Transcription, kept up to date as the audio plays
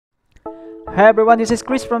Hi everyone, this is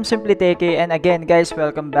Chris from Simply Techie, and again guys,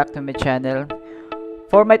 welcome back to my channel.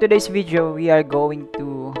 For my today's video, we are going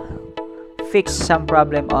to fix some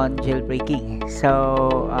problem on jailbreaking.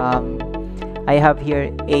 So I have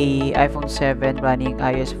here a iPhone 7 running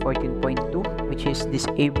iOS 14.2, which is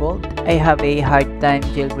disabled. I have a hard time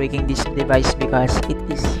jailbreaking this device because it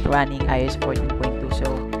is running iOS 14.2.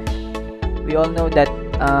 So we all know that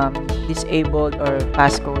disabled or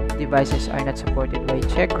passcode devices are not supported by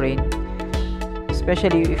Checkra1n,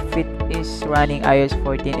 especially if it is running iOS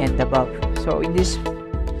 14 and above. So in this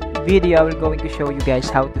video, I will going to show you guys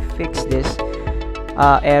how to fix this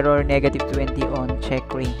error -20 on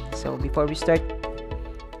Checkra1n. So before we start,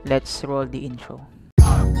 let's roll the intro.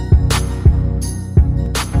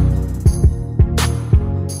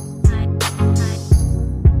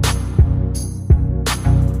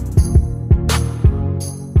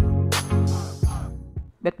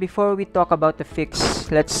 But before we talk about the fix,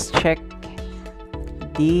 let's check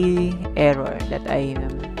the error that I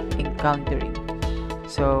am encountering.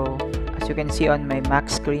 So as you can see on my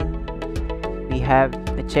Mac screen, we have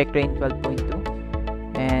the Checkra1n 12.2,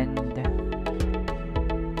 and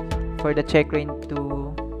for the Checkra1n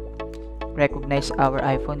to recognize our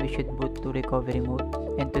iPhone, we should boot to recovery mode,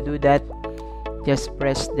 and to do that, just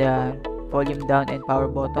press the volume down and power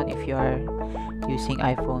button if you are using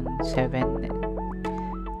iPhone 7,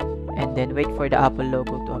 and then wait for the Apple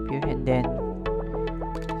logo to appear, and then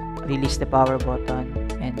release the power button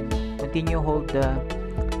and continue hold the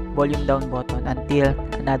volume down button until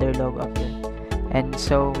another logo appears. And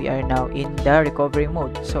so we are now in the recovery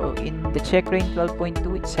mode. So in the Checkra1n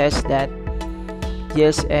 12.2, it says that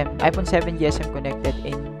GSM iPhone 7 GSM connected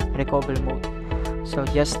in recovery mode. So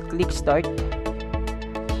just click start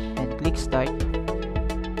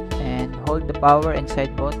and hold the power and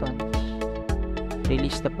side button,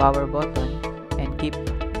 release the power button, and keep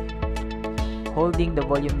holding the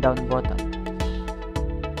volume down button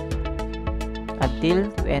until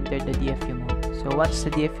to enter the DFU mode. So once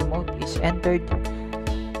the DFU mode is entered,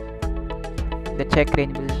 the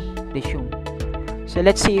Checkra1n will resume. So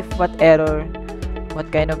let's see if what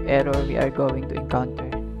kind of error we are going to encounter.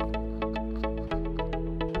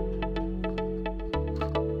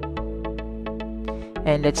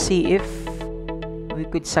 And let's see if we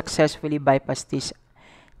could successfully bypass this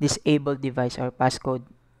disabled device or passcode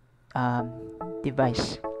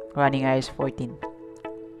device running iOS 14.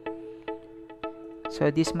 So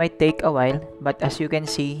this might take a while, but as you can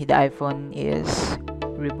see, the iPhone is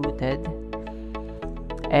rebooted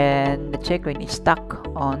and the Checkra1n is stuck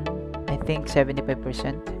on, I think,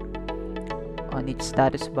 75% on its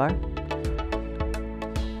status bar.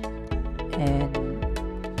 And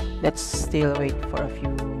let's still wait for a few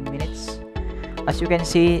minutes. As you can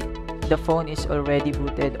see, the phone is already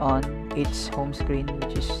booted on its home screen,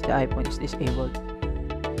 which is the iPhone is disabled.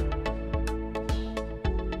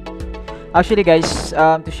 Actually guys,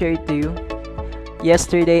 to share it to you,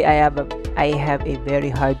 yesterday I have a very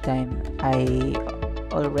hard time. I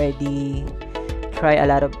already try a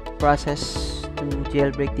lot of process to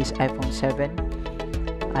jailbreak this iPhone 7.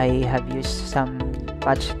 I have used some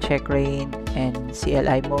patch Checkra1n and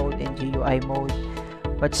CLI mode and GUI mode,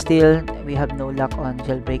 but still we have no luck on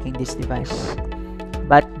jailbreaking this device.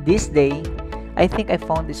 But this day, I think I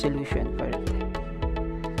found the solution for it.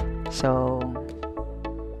 So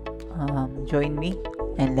join me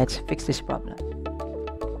and let's fix this problem.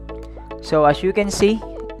 So as you can see,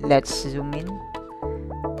 let's zoom in.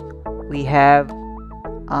 We have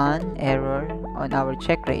an error on our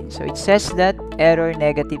Checkra1n. So it says that error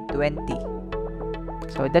 -20.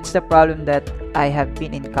 So that's the problem that I have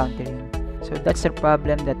been encountering. So that's the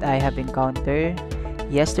problem that I have encountered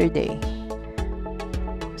yesterday.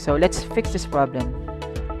 So let's fix this problem.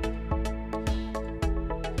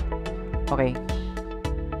 Okay.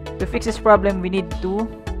 To fix this problem, we need to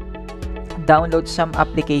download some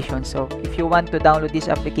applications. So if you want to download these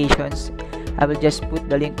applications, I will just put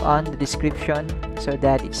the link on the description so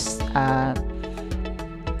that it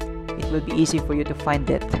will be easy for you to find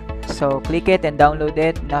it. So click it and download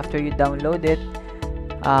it. And after you download it,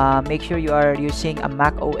 make sure you are using a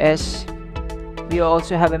Mac OS. We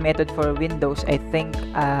also have a method for Windows. I think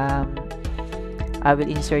I will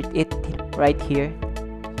insert it right here.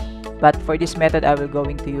 But for this method, I will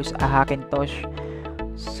going to use a Hackintosh.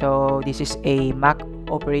 So this is a Mac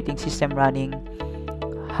operating system running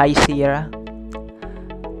High Sierra.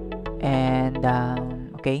 And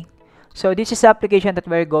okay, so this is the application that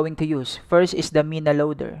we're going to use. First is the Mina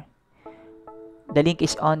loader. The link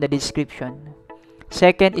is on the description.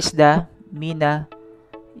 Second is the Mina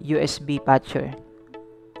USB patcher.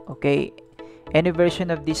 Okay, any version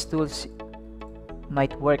of these tools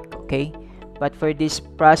might work, okay? but for this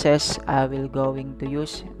process I will going to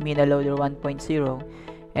use Mina Loader 1.0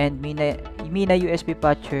 and Mina USB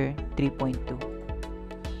Patcher 3.2.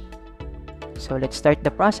 So let's start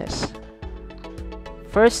the process.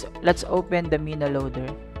 First, let's open the Mina Loader,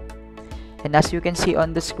 and as you can see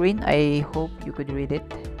on the screen, I hope you could read it.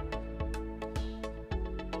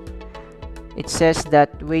 It says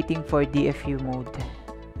that waiting for DFU mode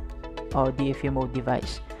or DFU mode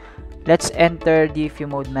device. Let's enter DFU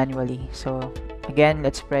mode manually. So again,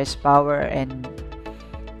 let's press power and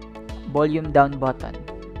volume down button.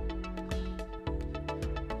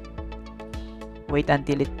 Wait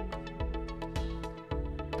until it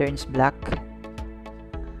turns black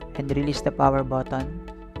and release the power button.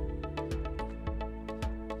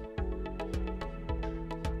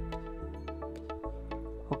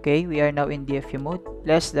 Okay, we are now in DFU mode.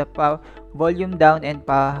 Press the volume down and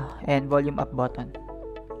volume up button.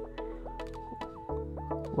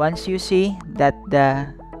 Once you see that the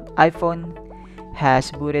iPhone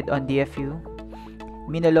has booted on DFU,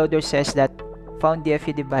 Mina Loader says that found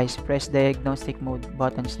DFU device, press diagnostic mode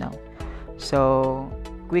buttons now. So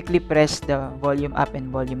quickly press the volume up and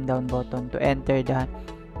volume down button to enter the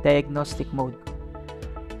diagnostic mode.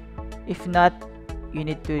 If not, you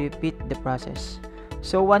need to repeat the process.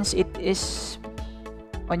 So once it is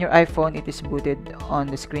on your iPhone, it is booted on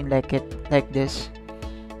the screen like this.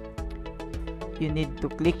 You need to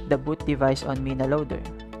click the boot device on Mina Loader.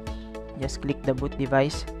 Just click the boot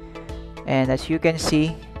device, and as you can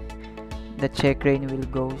see, the Checkra1n will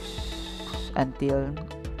go until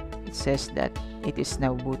it says that it is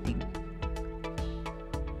now booting.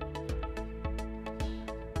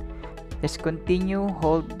 Just continue,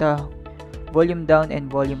 hold the volume down and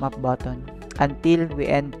volume up button until we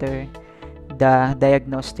enter the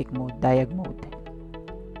diagnostic mode, diag mode.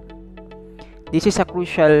 This is a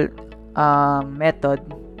crucial method,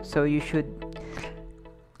 so you should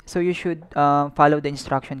follow the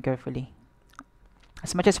instruction carefully.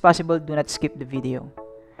 As much as possible, do not skip the video.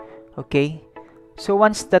 Okay, so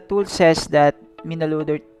once the tool says that Mina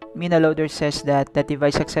Loader says that the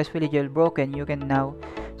device successfully jailbroken, you can now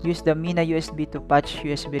use the Mina USB to patch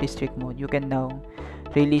USB restrict mode. You can now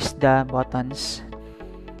release the buttons,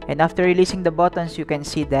 and after releasing the buttons, you can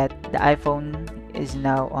see that the iPhone is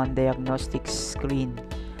now on diagnostic screen.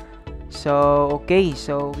 So okay,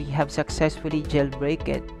 so we have successfully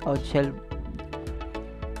jailbroken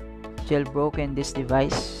this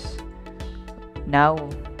device. Now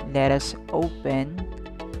let us open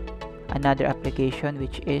another application,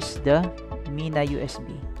 which is the Mina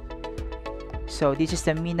USB. So this is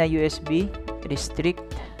the Mina USB restricted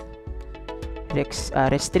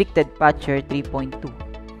patcher 3.2.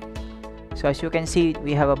 So as you can see,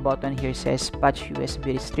 we have a button here says patch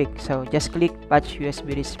USB restrict. So just click patch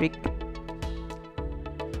USB restrict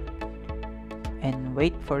and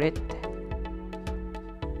wait for it.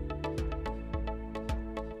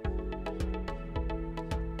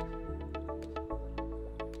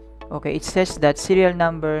 Okay, it says that serial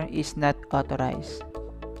number is not authorized.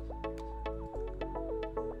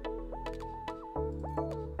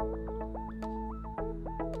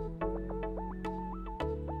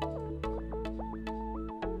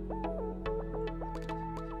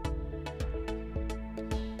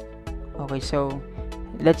 Okay, so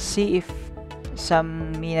let's see if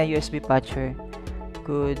some Mina USB patcher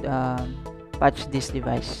could patch this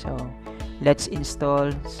device. So let's install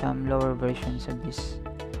some lower versions of this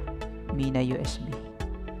Mina USB.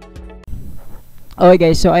 Okay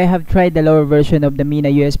guys, so I have tried the lower version of the Mina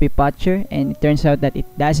USB patcher, and it turns out that it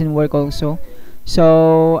doesn't work also.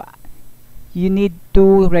 So you need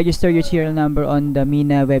to register your serial number on the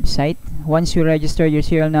Mina website. Once you register your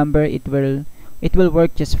serial number, it will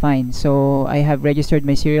work just fine. So I have registered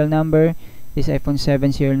my serial number, this iPhone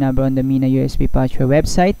 7 serial number, on the Mina USB patcher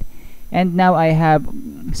website, and now I have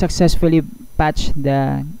successfully patched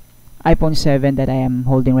the iPhone 7 that I am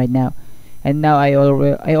holding right now. And now I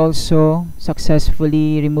also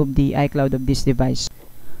successfully removed the iCloud of this device.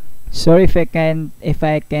 Sorry if I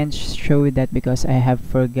can't show you that because I have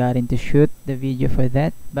forgotten to shoot the video for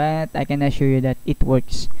that, but I can assure you that it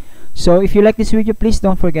works. So if you like this video, please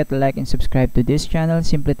don't forget to like and subscribe to this channel,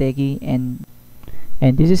 Simply Techie, and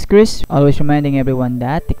this is Chris, always reminding everyone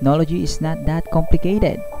that technology is not that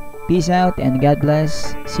complicated. Peace out and God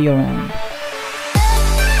bless. See you around.